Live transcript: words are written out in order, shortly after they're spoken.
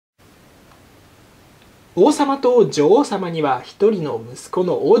王様と女王様には一人の息子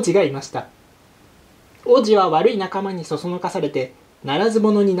の王子がいました。王子は悪い仲間にそそのかされてならず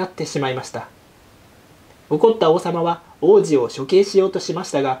者になってしまいました。怒った王様は王子を処刑しようとしま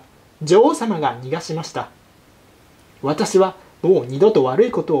したが、女王様が逃がしました。私はもう二度と悪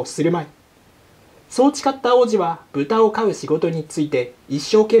いことをするまい。そう誓った王子は豚を飼う仕事について一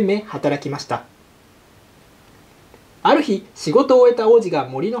生懸命働きました。ある日、仕事を終えた王子が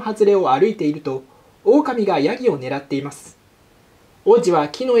森の外れを歩いていると、狼がヤギを狙っています。王子は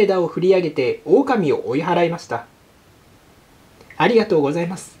木の枝を振り上げて狼を追い払いました。ありがとうござい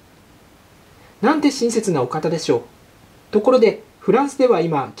ます。なんて親切なお方でしょう。ところで、フランスでは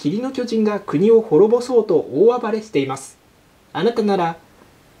今、霧の巨人が国を滅ぼそうと大暴れしています。あなたなら、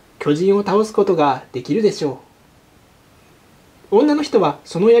巨人を倒すことができるでしょう。女の人は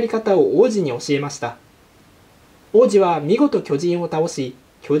そのやり方を王子に教えました。王子は見事巨人を倒し、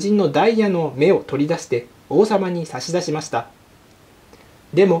巨人のダイヤの目を取り出して王様に差し出しました。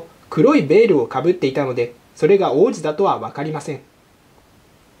でも黒いベールをかぶっていたので、それが王子だとは分かりません。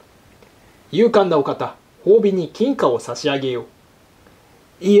勇敢なお方、褒美に金貨を差し上げよ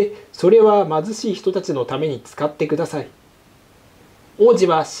う。いいえ、それは貧しい人たちのために使ってください。王子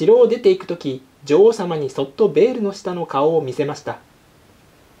は城を出て行くとき、女王様にそっとベールの下の顔を見せました。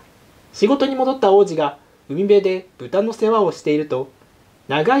仕事に戻った王子が海辺で豚の世話をしていると、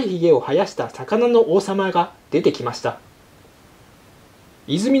長いひげを生やした魚の王様が出てきました。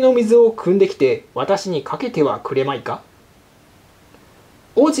泉の水を汲んできて私にかけてはくれまいか。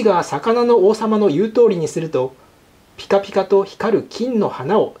王子が魚の王様の言う通りにすると、ピカピカと光る金の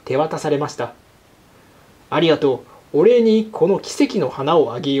花を手渡されました。ありがとう。お礼にこの奇跡の花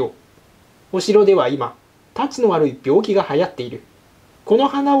をあげよう。お城では今、たちの悪い病気が流行っている。この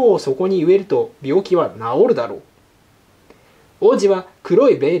花をそこに植えると病気は治るだろう。王子は黒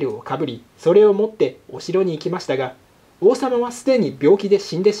いベールをかぶり、それを持ってお城に行きましたが、王様はすでに病気で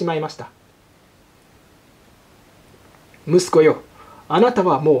死んでしまいました。息子よ、あなた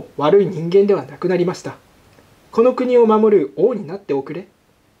はもう悪い人間ではなくなりました。この国を守る王になっておくれ。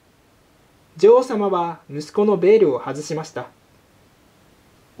女王様は息子のベールを外しました。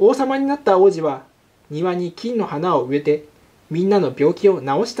王様になった王子は庭に金の花を植えて、みんなの病気を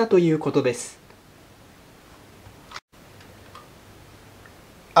治したということです。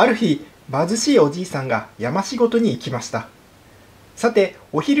ある日、貧しいおじいさんが山仕事に行きました。さて、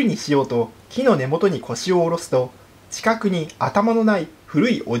お昼にしようと木の根元に腰を下ろすと、近くに頭のない古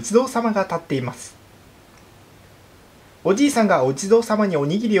いお地蔵様が立っています。おじいさんがお地蔵様にお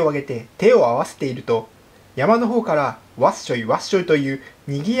にぎりをあげて手を合わせていると、山の方からわっしょいわっしょいという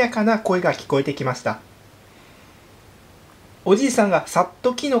にぎやかな声が聞こえてきました。おじいさんがさっ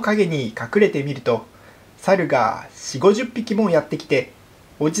と木の陰に隠れてみると、猿が4、50匹もやってきて、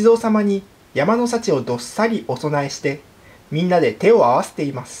お地蔵様に山の幸をどっさりお供えして、みんなで手を合わせて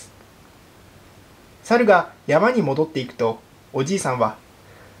います。猿が山に戻っていくと、おじいさんは、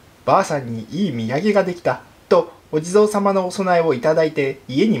ばあさんにいい土産ができた、とお地蔵様のお供えをいただいて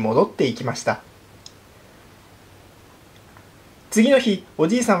家に戻っていきました。次の日、お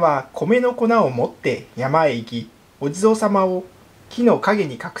じいさんは米の粉を持って山へ行き、お地蔵様を木の陰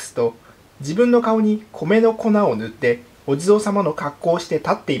に隠すと、自分の顔に米の粉を塗って、お地蔵様の格好をして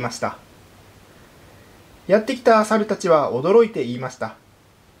立っていました。やってきた猿たちは驚いて言いました。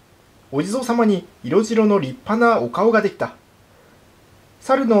お地蔵様に色白の立派なお顔ができた。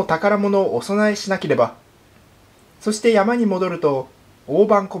猿の宝物をお供えしなければ。そして山に戻ると、大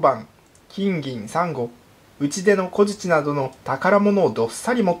判小判、金銀サンゴ、打出の小槌などの宝物をどっ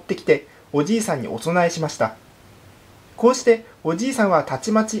さり持ってきて、おじいさんにお供えしました。こうしておじいさんはた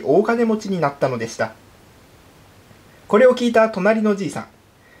ちまち大金持ちになったのでした。これを聞いた隣のじいさん、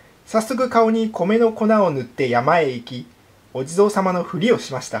早速顔に米の粉を塗って山へ行き、お地蔵様のふりを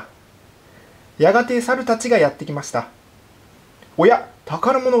しました。やがて猿たちがやってきました。おや、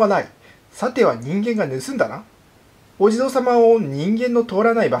宝物がない。さては人間が盗んだな。お地蔵様を人間の通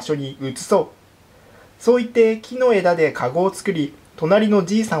らない場所に移そう。そう言って木の枝でかごを作り、隣の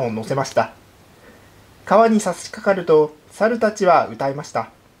じいさんを乗せました。川に差し掛かると、猿たちは歌いました。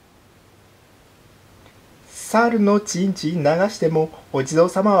猿のちんちん流してもお地蔵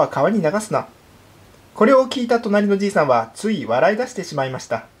様は川に流すな。これを聞いた隣のじいさんはつい笑い出してしまいまし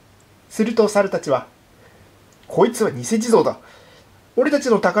た。すると猿たちは、こいつは偽地蔵だ。俺たち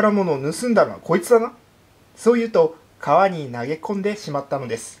の宝物を盗んだのはこいつだな。そう言うと川に投げ込んでしまったの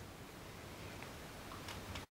です。